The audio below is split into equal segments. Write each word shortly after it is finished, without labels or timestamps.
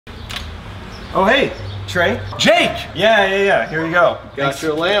Oh, hey, Trey. Jake! Yeah. Here you go. Got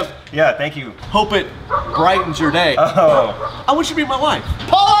your lamp. Yeah, thank you. Hope it brightens your day. Oh. I want you to meet my wife.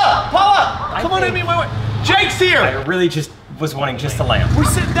 Paula! Come on and meet my wife. Jake's here! I really just was wanting just a lamp. We're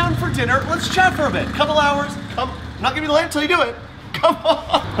sitting down for dinner. Let's chat for a bit. Couple hours. Come. I'm not giving you the lamp until you do it. Come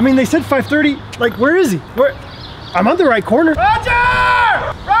on. I mean, they said 5:30. Like, where is he? Where? I'm on the right corner. Roger!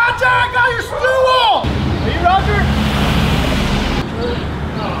 Roger, I got your stool! Are you Roger?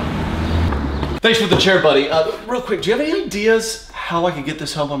 Thanks for the chair, buddy. Real quick, do you have any ideas how I can get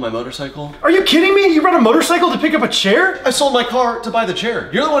this home on my motorcycle? Are you kidding me? You rent a motorcycle to pick up a chair? I sold my car to buy the chair.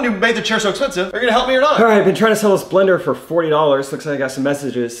 You're the one who made the chair so expensive. Are you gonna help me or not? All right, I've been trying to sell this blender for $40. Looks like I got some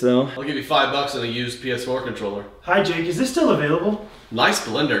messages, so. I'll give you $5 and a used PS4 controller. Hi, Jake. Is this still available? Nice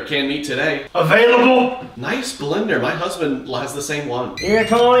blender. Can meet today. Available? Nice blender. My husband has the same one. Yeah,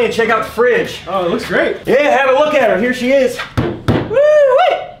 come on in and check out the fridge. Oh, it looks great. Yeah, have a look at her. Here she is.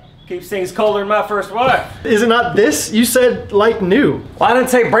 Woo-wee! Keeps things colder than my first wife. Is it not this? You said like new. Well, I didn't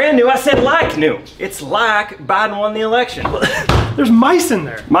say brand new, I said like new. It's like Biden won the election. There's mice in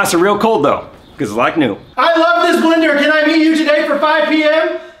there. Mice are real cold though, because it's like new. I love this blender. Can I meet you today for 5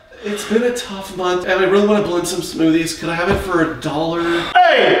 p.m.? It's been a tough month, and I really want to blend some smoothies. Could I have it for $1?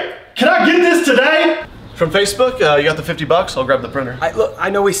 Hey, can I get this today? From Facebook, you got the $50. I'll grab the printer. Look, I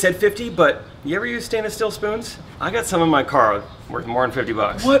know we said 50, but you ever use stainless steel spoons? I got some in my car worth more than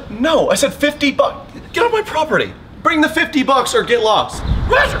 $50. What? No, I said $50. Get off my property. Bring the $50 or get lost.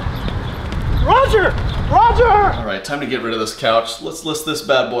 Roger! Roger! Roger! All right, time to get rid of this couch. Let's list this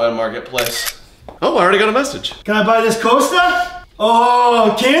bad boy on Marketplace. Oh, I already got a message. Can I buy this Costa?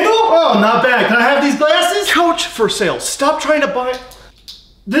 Oh, candle? Oh, not bad. Can I have these glasses? Couch for sale. Stop trying to buy.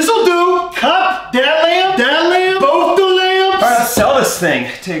 This'll do. Cup, that lamp, both the lamps. All right, let's sell this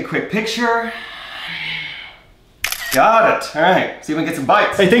thing. Take a quick picture. Got it. All right, see if we can get some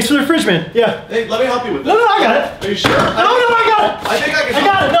bites. Hey, thanks for the fridge, man. Yeah. Hey, let me help you with this. No, I got it. Are you sure? No, I got it. I think I can. I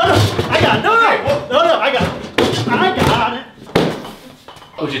got it. No, I got it. No, Okay, well- no, I got it. I got it.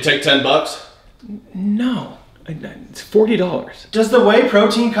 Oh, would you take $10? No, it's $40. Does the whey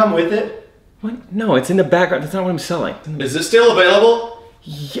protein come with it? What? No, it's in the background. That's not what I'm selling. Is this still available?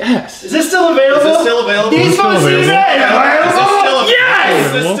 Yes. Is this still available? Is this still available? These phones Is this still available? Yes!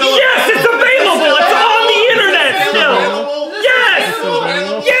 Is this still Yes, it's available. It's on the internet still. available? Yes! Still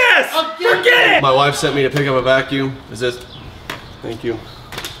available? Yes! Forget it! My wife sent me to pick up a vacuum. Is this? Thank you.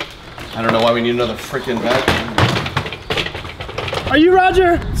 I don't know why we need another freaking vacuum. Are you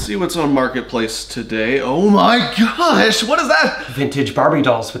Roger? Let's see what's on Marketplace today. Oh my gosh, what is that? Vintage Barbie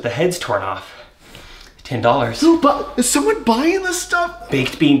dolls with the heads torn off. $10. Is someone buying this stuff?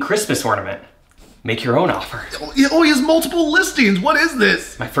 Baked bean Christmas ornament. Make your own offer. Oh, he has multiple listings. What is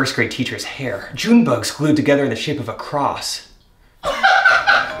this? My first grade teacher's hair. June bugs glued together in the shape of a cross.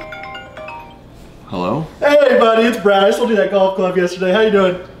 Hello? Hey, buddy, it's Brad. I sold you that golf club yesterday. How you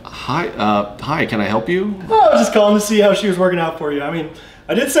doing? Hi, can I help you? Oh, I was just calling to see how she was working out for you. I mean,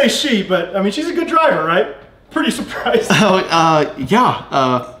 I did say she, but I mean, she's a good driver, right? Pretty surprised. Oh,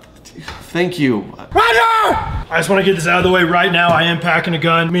 yeah, thank you. Roger! I just want to get this out of the way right now. I am packing a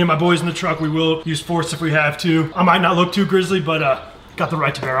gun. Me and my boys in the truck, we will use force if we have to. I might not look too grisly, but got the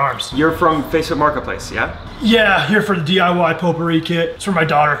right to bear arms. You're from Facebook Marketplace, yeah? Yeah, here for the DIY potpourri kit. It's for my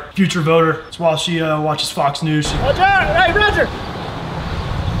daughter, future voter. It's while she watches Fox News. Roger! Hey, Roger!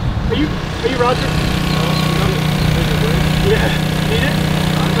 Are you Roger? Yeah. Need it?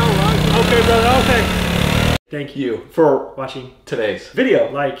 Okay, brother, okay. Thank you for watching Today's video.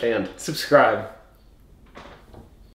 Like and subscribe.